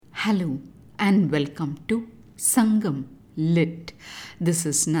Hello and welcome to Sangam Lit. This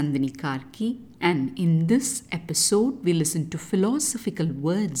is Nandini Karki, and in this episode we listen to philosophical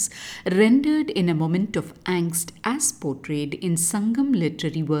words rendered in a moment of angst as portrayed in Sangam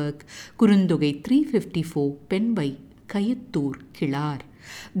literary work Kurundogai 354 penned by Kayattur Kilar.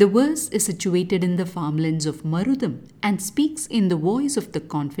 The verse is situated in the farmlands of Marudam and speaks in the voice of the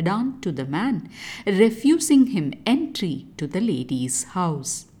confidant to the man, refusing him entry to the lady's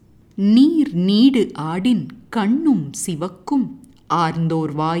house. நீர் need ஆடின் கண்ணும் சிவக்கும்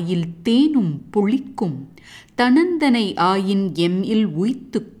ஆர்ந்தோர் வாயில் தேனும் புளிக்கும் தனந்தனை ஆயின் M இல்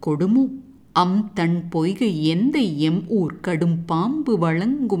உய்த்துக் கொடுமோ தன் பொய்கை எந்தை M ஊர் கடும் பாம்பு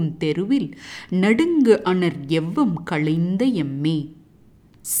வழங்கும் தெருவில் நடுங்கு அணர் எவ்வம் களைந்த Emmay.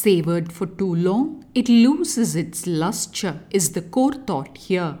 Savored for too long, it loses its lustre is the core thought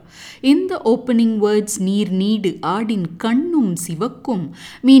here. In the opening words, neer need aadin kannum sivakkum,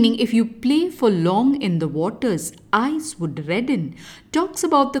 meaning if you play for long in the waters, eyes would redden, talks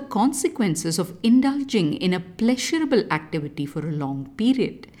about the consequences of indulging in a pleasurable activity for a long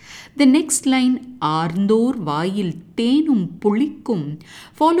period. The next line, Arndor Vayil Tenum Pulikum,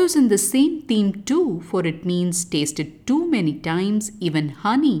 follows in the same theme too, for it means tasted too many times, even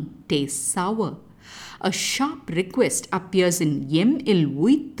honey tastes sour. A sharp request appears in Yem il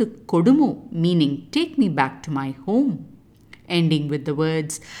Uithu Kodumo, meaning take me back to my home. Ending with the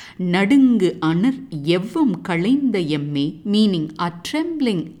words Nadungu Anar Yevvam Kalainda Yemme, meaning a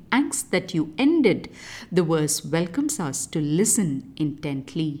trembling angst that you ended. The verse welcomes us to listen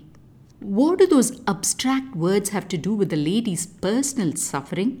intently. What do those abstract words have to do with the lady's personal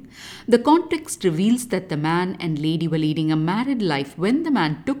suffering? The context reveals that the man and lady were leading a married life when the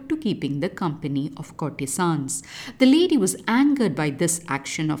man took to keeping the company of courtesans. The lady was angered by this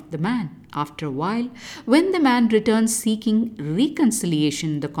action of the man. After a while, when the man returns seeking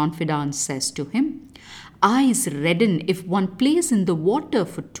reconciliation, the confidant says to him, eyes redden if one plays in the water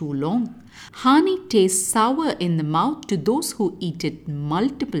for too long. Honey tastes sour in the mouth to those who eat it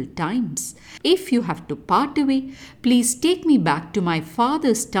multiple times. If you have to part away, please take me back to my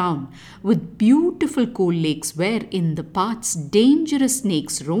father's town with beautiful cool lakes where in the paths dangerous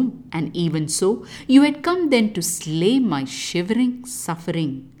snakes roam, and even so, you had come then to slay my shivering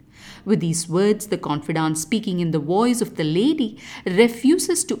suffering. With these words, the confidant, speaking in the voice of the lady,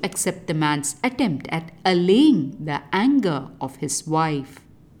 refuses to accept the man's attempt at allaying the anger of his wife.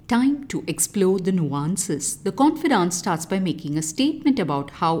 Time to explore the nuances. The confidant starts by making a statement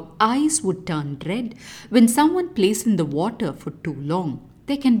about how eyes would turn red when someone plays in the water for too long.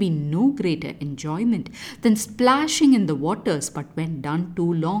 There can be no greater enjoyment than splashing in the waters, but when done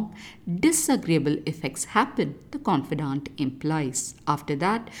too long, disagreeable effects happen, the confidant implies. After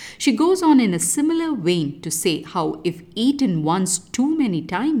that, she goes on in a similar vein to say how if eaten once too many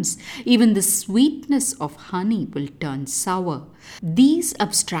times, even the sweetness of honey will turn sour. These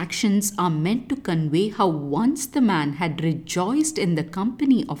abstractions are meant to convey how once the man had rejoiced in the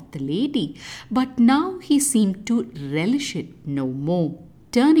company of the lady, but now he seemed to relish it no more.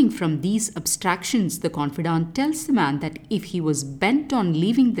 Turning from these abstractions, the confidant tells the man that if he was bent on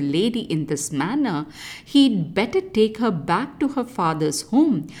leaving the lady in this manner, he'd better take her back to her father's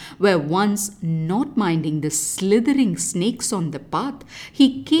home, where once, not minding the slithering snakes on the path,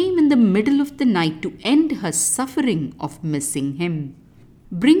 he came in the middle of the night to end her suffering of missing him.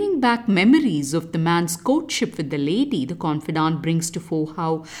 Bringing back memories of the man's courtship with the lady, the confidant brings to fore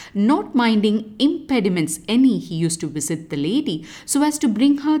how, not minding impediments any, he used to visit the lady so as to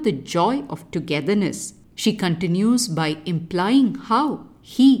bring her the joy of togetherness. She continues by implying how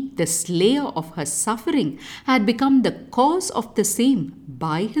he, the slayer of her suffering, had become the cause of the same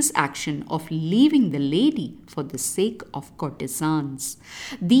by his action of leaving the lady for the sake of courtesans.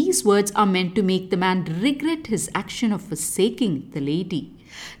 These words are meant to make the man regret his action of forsaking the lady.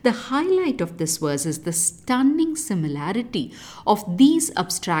 The highlight of this verse is the stunning similarity of these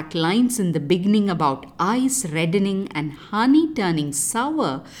abstract lines in the beginning about eyes reddening and honey turning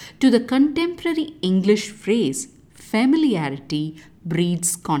sour to the contemporary English phrase, familiarity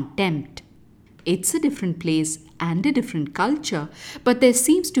breeds contempt. It's a different place and a different culture, but there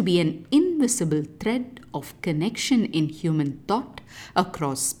seems to be an invisible thread of connection in human thought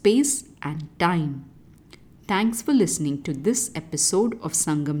across space and time. Thanks for listening to this episode of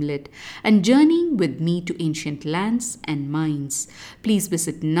Sangam Lit and journeying with me to ancient lands and minds. Please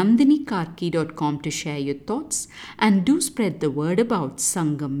visit nandinikarki.com to share your thoughts and do spread the word about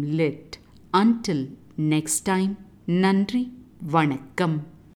Sangam Lit. Until next time, Nandri Vanakkam.